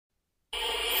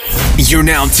You're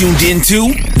now tuned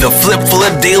into the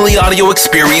Flip Daily Audio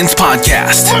Experience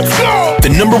Podcast. Let's go! The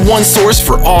number one source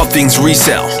for all things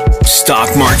resale,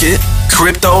 stock market,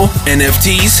 crypto,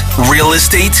 NFTs, real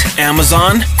estate,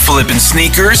 Amazon, flipping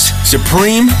sneakers,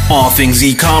 Supreme, all things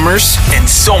e-commerce, and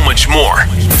so much more.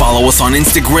 Follow us on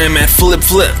Instagram at Flip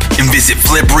and visit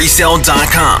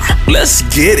flipresale.com. Let's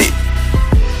get it.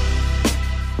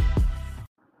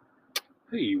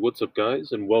 Hey, what's up,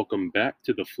 guys, and welcome back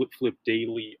to the Flip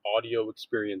Daily Audio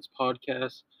Experience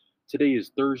Podcast. Today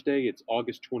is Thursday. It's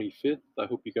August 25th. I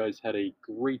hope you guys had a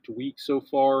great week so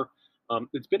far.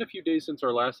 It's been a few days since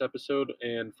our last episode,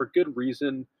 and for good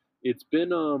reason. It's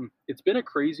been a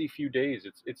crazy few days.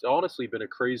 It's honestly been a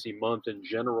crazy month in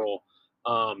general.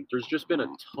 There's just been a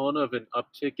ton of an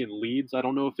uptick in leads. I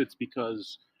don't know if it's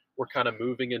because we're kind of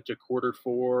moving into quarter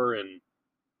four and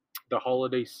the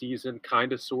holiday season,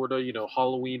 kind of, sort of,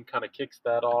 Halloween kind of kicks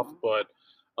that off, but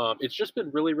it's just been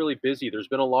really, really busy. There's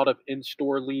been a lot of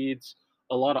in-store leads,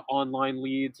 a lot of online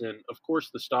leads, and of course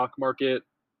the stock market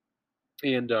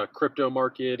and crypto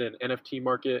market and NFT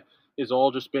market has all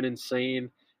just been insane.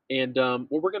 And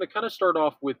what we're going to kind of start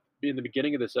off with in the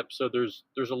beginning of this episode, there's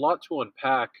a lot to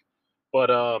unpack, but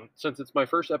since it's my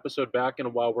first episode back in a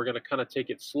while, we're going to kind of take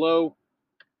it slow.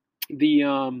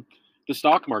 The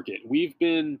stock market, we've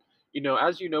been,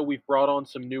 as you know, we've brought on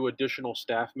some new additional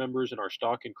staff members in our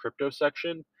stock and crypto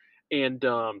section, and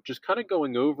just kind of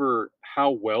going over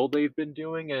how well they've been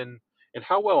doing and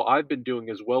how well I've been doing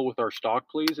as well with our stock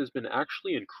plays has been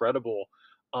actually incredible.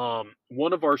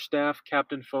 One of our staff,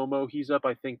 Captain FOMO, he's up,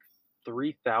 I think,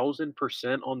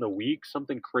 3,000% on the week,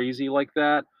 something crazy like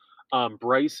that.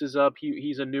 Bryce is up.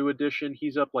 He's a new addition.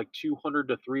 He's up like 200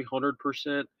 to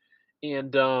 300%.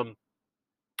 And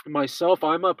myself,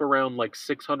 I'm up around like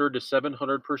 600 to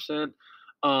 700%.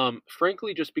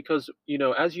 Frankly, just because,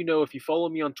 as you know, if you follow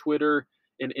me on Twitter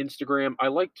and Instagram, I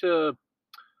like to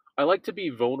be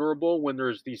vulnerable when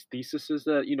there's these theses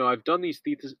that, I've done these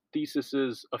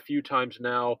theses a few times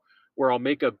now where I'll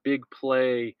make a big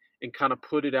play and kind of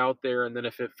put it out there. And then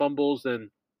if it fumbles,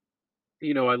 then,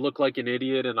 I look like an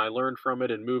idiot and I learn from it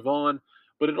and move on.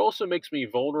 But it also makes me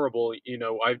vulnerable.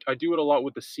 I do it a lot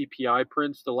with the CPI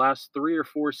prints. The last 3 or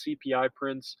 4 CPI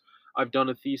prints, I've done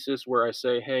a thesis where I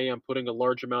say, hey, I'm putting a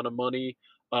large amount of money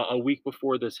a week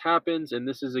before this happens. And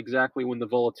this is exactly when the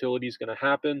volatility is going to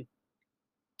happen.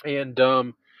 And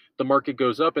the market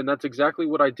goes up. And that's exactly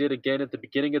what I did again at the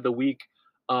beginning of the week.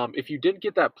 If you didn't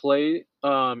get that play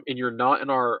and you're not in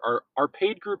our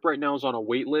paid group right now is on a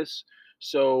wait list.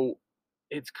 So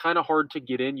it's kind of hard to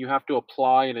get in. You have to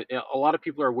apply, and a lot of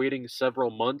people are waiting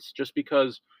several months just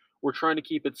because we're trying to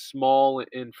keep it small.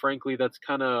 And frankly, that's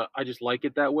kind of, I just like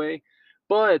it that way.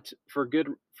 But for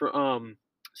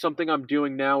something I'm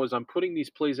doing now is I'm putting these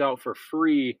plays out for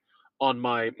free on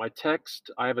my text.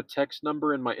 I have a text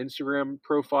number in my Instagram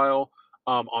profile,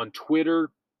 on Twitter,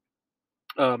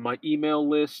 my email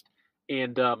list,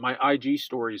 and my IG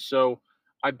stories. So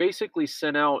I basically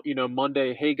sent out,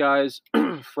 Monday, hey guys,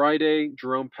 Friday,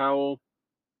 Jerome Powell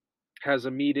has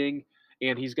a meeting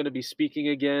and he's going to be speaking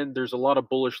again. There's a lot of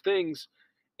bullish things.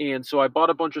 And so I bought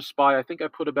a bunch of SPY. I think I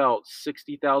put about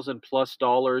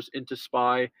 $60,000+ into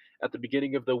SPY at the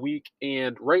beginning of the week.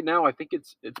 And right now, I think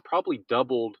it's probably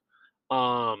doubled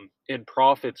in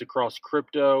profits across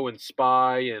crypto and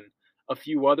SPY and a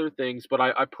few other things. But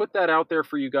I put that out there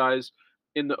for you guys.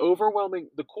 And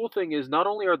the cool thing is not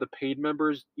only are the paid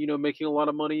members, making a lot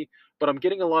of money, but I'm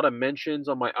getting a lot of mentions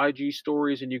on my IG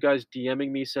stories and you guys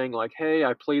DMing me saying like, hey,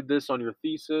 I played this on your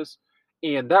thesis.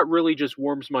 And that really just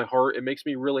warms my heart. It makes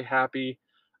me really happy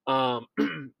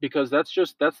because that's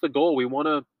the goal. We want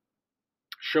to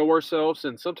show ourselves,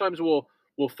 and sometimes we'll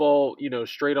fall,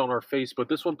 straight on our face, but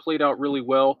this one played out really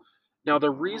well. Now,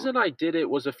 the reason I did it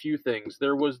was a few things.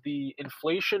 There was the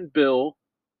inflation bill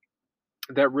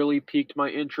that really piqued my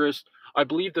interest. I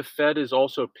believe the Fed is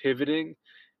also pivoting.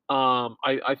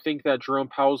 I think that Jerome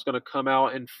Powell is going to come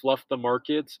out and fluff the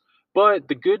markets. But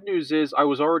the good news is I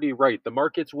was already right. The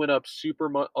markets went up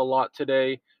a lot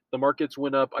today. The markets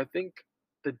went up, I think,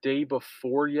 the day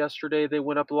before yesterday, they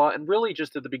went up a lot. And really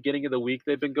just at the beginning of the week,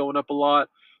 they've been going up a lot.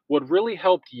 What really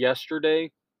helped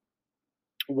yesterday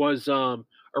was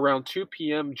around 2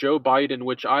 p.m., Joe Biden,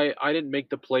 which I didn't make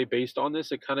the play based on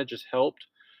this. It kind of just helped.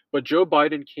 But Joe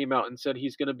Biden came out and said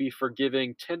he's going to be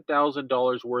forgiving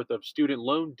 $10,000 worth of student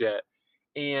loan debt.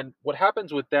 And what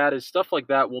happens with that is stuff like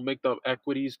that will make the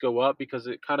equities go up because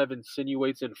it kind of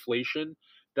insinuates inflation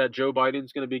that Joe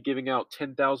Biden's going to be giving out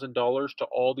 $10,000 to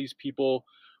all these people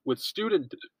with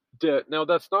student debt. Now,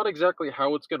 that's not exactly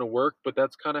how it's going to work, but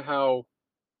that's kind of how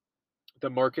the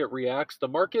market reacts. The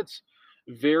markets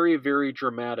Very, very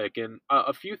dramatic. And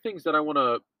a few things that I want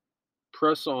to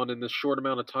press on in this short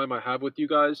amount of time I have with you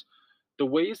guys. The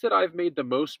ways that I've made the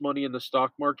most money in the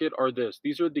stock market are this.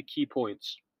 These are the key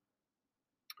points.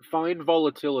 Find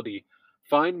volatility.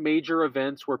 Find major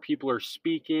events where people are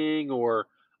speaking, or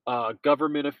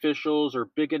government officials, or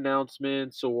big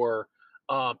announcements, or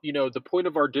the point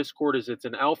of our Discord is it's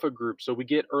an alpha group, so we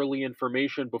get early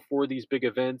information before these big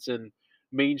events and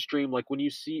mainstream. Like when you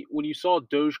saw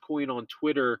Dogecoin on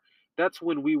Twitter, that's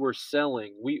when we were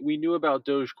selling. We knew about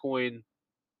Dogecoin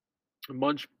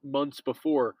months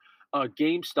before.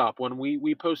 GameStop, when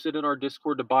we posted in our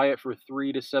Discord to buy it for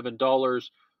 $3 to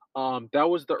 $7, that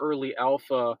was the early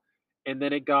alpha, and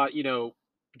then it got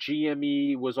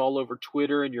GME was all over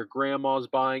Twitter, and your grandma's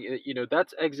buying it.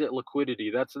 That's exit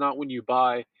liquidity. That's not when you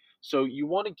buy. So you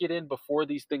want to get in before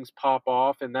these things pop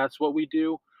off, and that's what we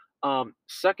do.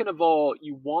 Second of all,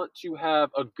 you want to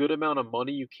have a good amount of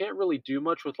money. You can't really do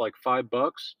much with like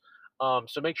 $5.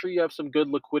 So make sure you have some good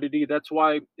liquidity. That's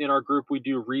why in our group we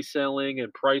do reselling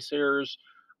and price errors.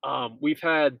 We've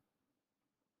had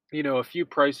a few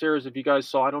price errors. If you guys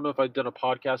saw, I don't know if I've done a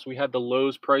podcast. We had the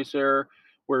Lowe's price error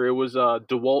where it was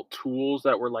DeWalt tools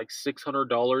that were like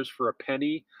 $600 for a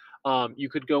penny. You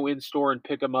could go in store and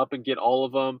pick them up and get all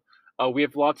of them. We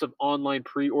have lots of online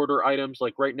pre-order items.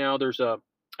 Like right now, there's a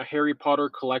Harry Potter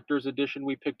collector's edition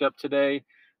we picked up today.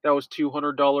 That was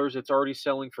 $200. It's already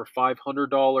selling for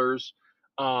 $500.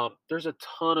 There's a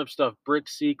ton of stuff.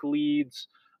 BrickSeek leads,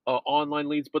 online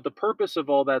leads. But the purpose of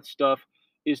all that stuff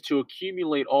is to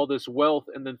accumulate all this wealth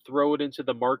and then throw it into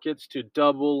the markets to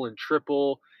double and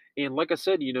triple. And like I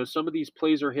said, some of these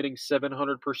plays are hitting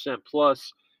 700%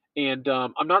 plus. And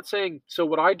I'm not saying so.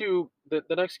 What I do, the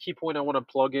next key point I want to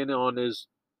plug in on is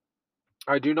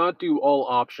I do not do all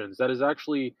options. That is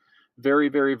actually very,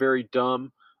 very, very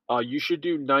dumb. You should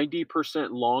do 90%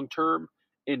 long term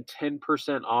and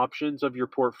 10% options of your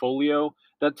portfolio.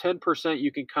 That 10%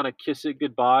 you can kind of kiss it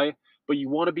goodbye, but you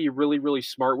want to be really, really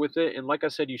smart with it. And like I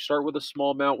said, you start with a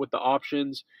small amount with the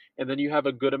options, and then you have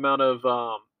a good amount of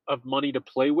money to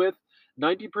play with.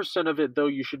 90% of it, though,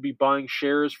 you should be buying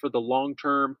shares for the long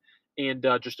term and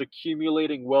just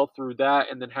accumulating wealth through that,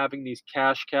 and then having these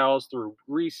cash cows through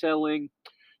reselling.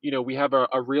 We have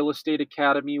a real estate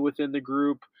academy within the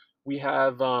group. We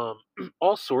have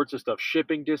all sorts of stuff,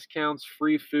 shipping discounts,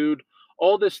 free food.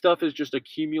 All this stuff is just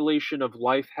accumulation of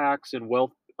life hacks and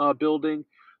wealth building.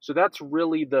 So that's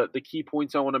really the key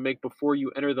points I want to make before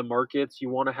you enter the markets. You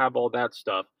want to have all that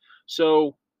stuff.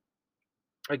 So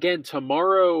again,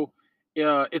 tomorrow,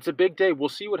 it's a big day. We'll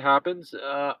see what happens.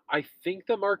 I think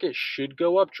the market should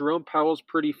go up. Jerome Powell's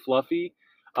pretty fluffy.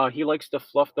 He likes to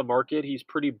fluff the market. He's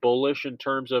pretty bullish in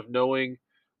terms of knowing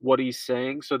what he's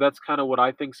saying. So that's kind of what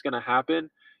I think is going to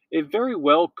happen. It very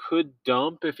well could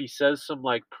dump if he says some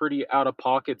like pretty out of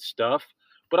pocket stuff,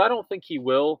 but I don't think he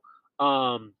will.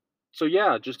 So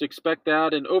yeah, just expect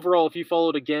that. And overall, if you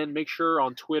followed again, make sure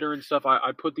on Twitter and stuff,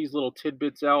 I put these little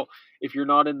tidbits out. If you're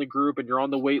not in the group and you're on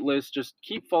the wait list, just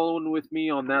keep following with me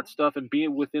on that stuff and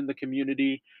being within the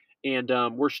community. And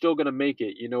we're still going to make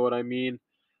it. You know what I mean?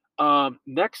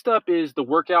 Next up is the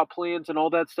workout plans and all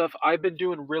that stuff. I've been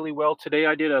doing really well today.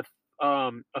 I did a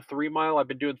 3 mile. I've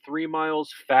been doing 3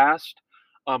 miles fast.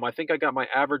 I think I got my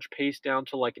average pace down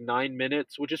to like 9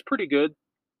 minutes, which is pretty good.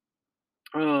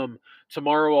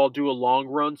 Tomorrow I'll do a long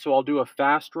run, so I'll do a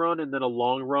fast run and then a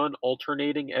long run,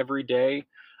 alternating every day.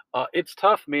 It's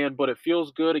tough, man, but it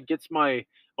feels good. It gets my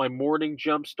morning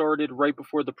jump started right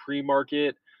before the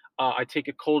pre-market. I take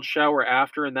a cold shower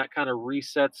after, and that kind of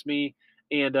resets me.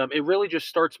 And it really just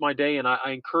starts my day. And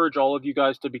I encourage all of you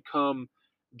guys to become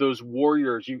those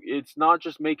warriors. It's not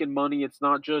just making money. It's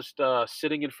not just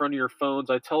sitting in front of your phones.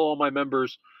 I tell all my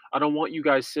members, I don't want you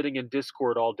guys sitting in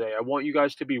Discord all day. I want you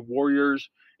guys to be warriors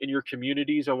in your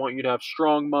communities. I want you to have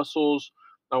strong muscles.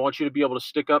 I want you to be able to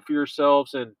stick up for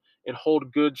yourselves and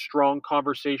hold good, strong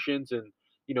conversations, and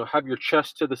have your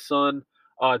chest to the sun.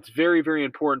 It's very, very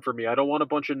important for me. I don't want a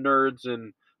bunch of nerds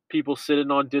and people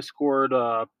sitting on Discord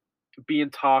being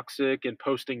toxic and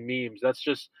posting memes.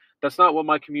 That's not what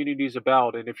my community is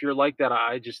about. And if you're like that,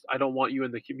 I don't want you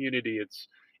in the community.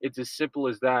 It's as simple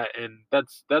as that, and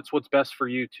that's what's best for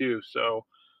you too. So,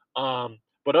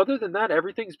 but other than that,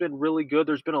 everything's been really good.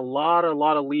 There's been a lot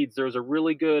of leads. There was a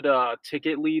really good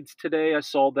ticket leads today. I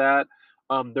saw that.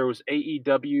 There was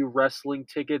AEW wrestling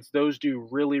tickets. Those do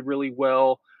really, really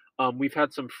well. We've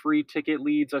had some free ticket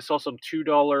leads. I saw some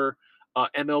 $2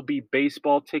 MLB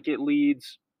baseball ticket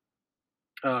leads.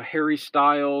 Harry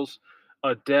Styles,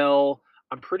 Adele.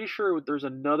 I'm pretty sure there's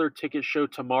another ticket show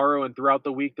tomorrow, and throughout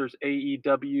the week there's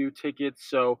AEW tickets.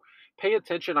 So pay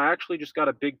attention. I actually just got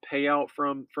a big payout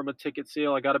from a ticket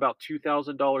sale. I got about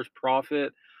 $2,000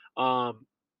 profit. Um,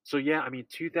 so yeah, I mean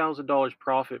 $2,000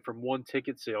 profit from one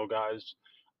ticket sale, guys.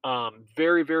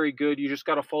 Very, very good. You just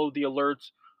got to follow the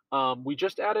alerts. We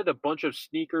just added a bunch of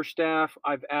sneaker staff.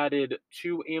 I've added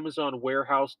two Amazon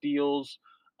warehouse deals.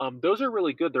 Those are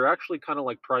really good. They're actually kind of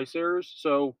like price errors.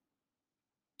 So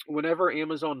whenever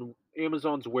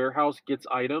Amazon's warehouse gets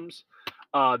items,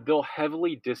 they'll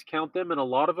heavily discount them, and a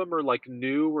lot of them are like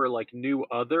new or like new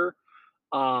other.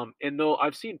 And they'll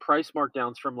I've seen price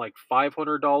markdowns from like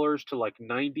 $500 to like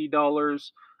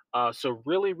 $90. So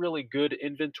really, really good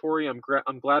inventory.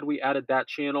 I'm glad we added that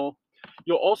channel.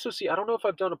 You'll also see, I don't know if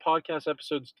I've done a podcast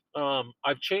episodes.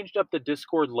 I've changed up the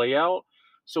Discord layout.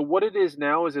 So what it is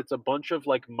now is it's a bunch of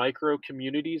like micro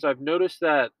communities. I've noticed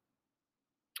that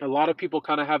a lot of people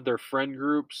kind of have their friend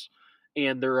groups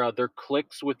and their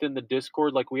cliques within the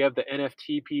Discord. Like we have the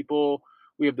NFT people,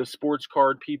 we have the sports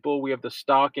card people, we have the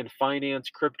stock and finance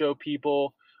crypto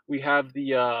people, we have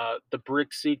the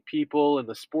brick seek people and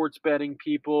the sports betting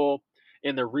people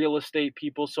and the real estate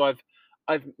people. So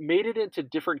I've made it into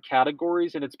different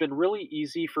categories, and it's been really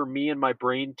easy for me and my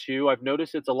brain too. I've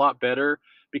noticed it's a lot better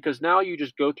because now you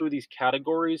just go through these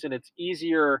categories and it's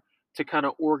easier to kind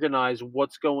of organize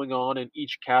what's going on in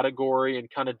each category and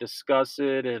kind of discuss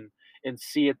it and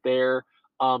see it there.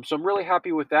 So I'm really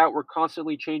happy with that. We're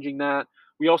constantly changing that.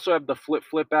 We also have the Flip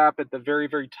Flip app at the very,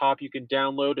 very top you can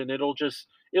download, and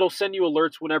it'll send you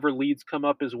alerts whenever leads come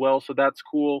up as well. So that's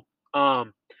cool.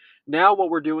 Now what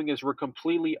we're doing is we're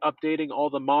completely updating all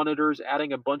the monitors,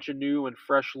 adding a bunch of new and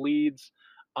fresh leads.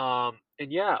 And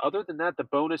yeah, other than that, the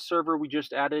bonus server, we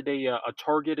just added a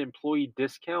Target employee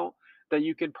discount that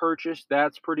you can purchase.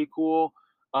 That's pretty cool.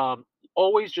 Um,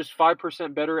 Always just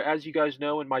 5% better. As you guys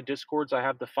know, in my Discords, I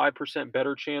have the 5%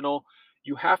 better channel.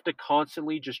 You have to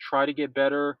constantly just try to get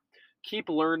better, keep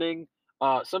learning.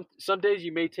 Some days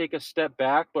you may take a step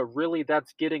back, but really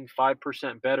that's getting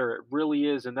 5% better. It really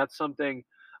is, and that's something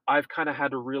I've kind of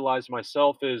had to realize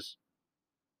myself is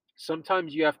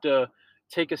sometimes you have to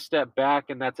take a step back,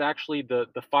 and that's actually the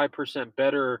 5%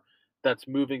 better that's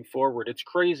moving forward. It's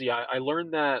crazy. I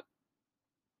learned that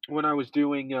when I was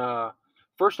doing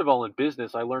first of all in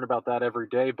business, I learn about that every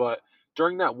day, but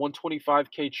during that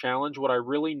 125K challenge, what I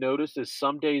really noticed is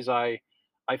some days I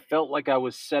felt like I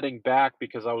was setting back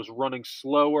because I was running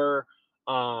slower.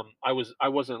 I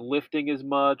wasn't lifting as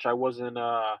much. I wasn't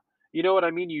you know what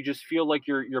I mean? You just feel like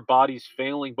your body's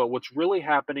failing, but what's really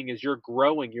happening is you're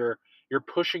growing. You're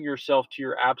pushing yourself to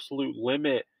your absolute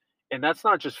limit. And that's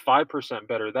not just 5%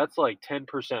 better. That's like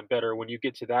 10% better when you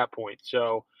get to that point.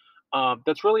 So,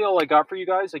 that's really all I got for you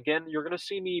guys. Again, you're gonna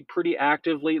see me pretty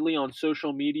active lately on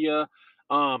social media.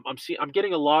 I'm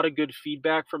getting a lot of good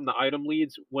feedback from the item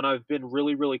leads when I've been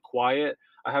really, really quiet.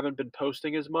 I haven't been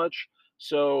posting as much.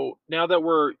 So now that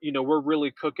we're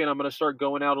really cooking, I'm gonna start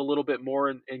going out a little bit more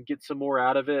and get some more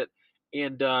out of it.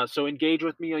 And so engage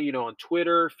with me, on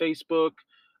Twitter, Facebook,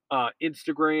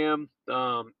 Instagram,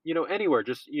 anywhere.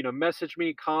 Just message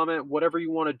me, comment, whatever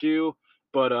you want to do.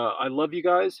 But I love you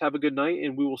guys. Have a good night,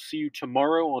 and we will see you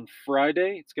tomorrow on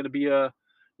Friday. It's gonna be a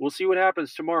We'll see what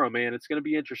happens tomorrow, man. It's gonna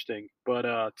be interesting. But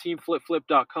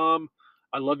teamflipflip.com.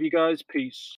 I love you guys. Peace.